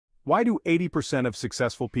Why do 80% of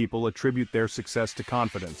successful people attribute their success to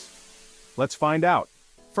confidence? Let's find out.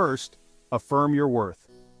 First, affirm your worth.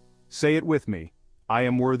 Say it with me. I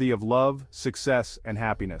am worthy of love, success, and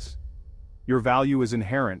happiness. Your value is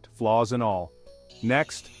inherent, flaws and all.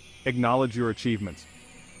 Next, acknowledge your achievements.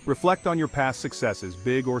 Reflect on your past successes,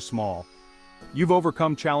 big or small. You've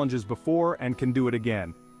overcome challenges before and can do it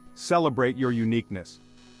again. Celebrate your uniqueness.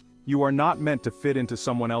 You are not meant to fit into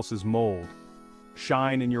someone else's mold.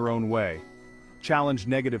 Shine in your own way. Challenge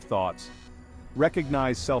negative thoughts.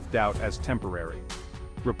 Recognize self-doubt as temporary.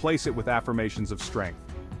 Replace it with affirmations of strength.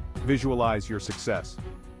 Visualize your success.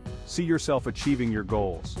 See yourself achieving your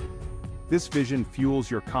goals. This vision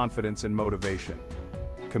fuels your confidence and motivation.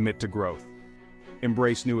 Commit to growth.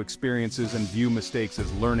 Embrace new experiences and view mistakes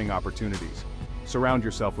as learning opportunities. Surround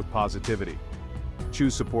yourself with positivity.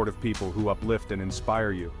 Choose supportive people who uplift and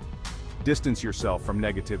inspire you. Distance yourself from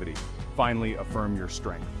negativity. Finally, affirm your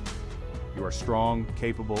strength. You are strong,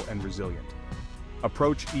 capable, and resilient.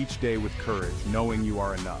 Approach each day with courage, knowing you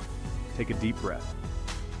are enough. Take a deep breath.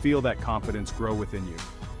 Feel that confidence grow within you.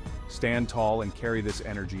 Stand tall and carry this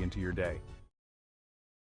energy into your day.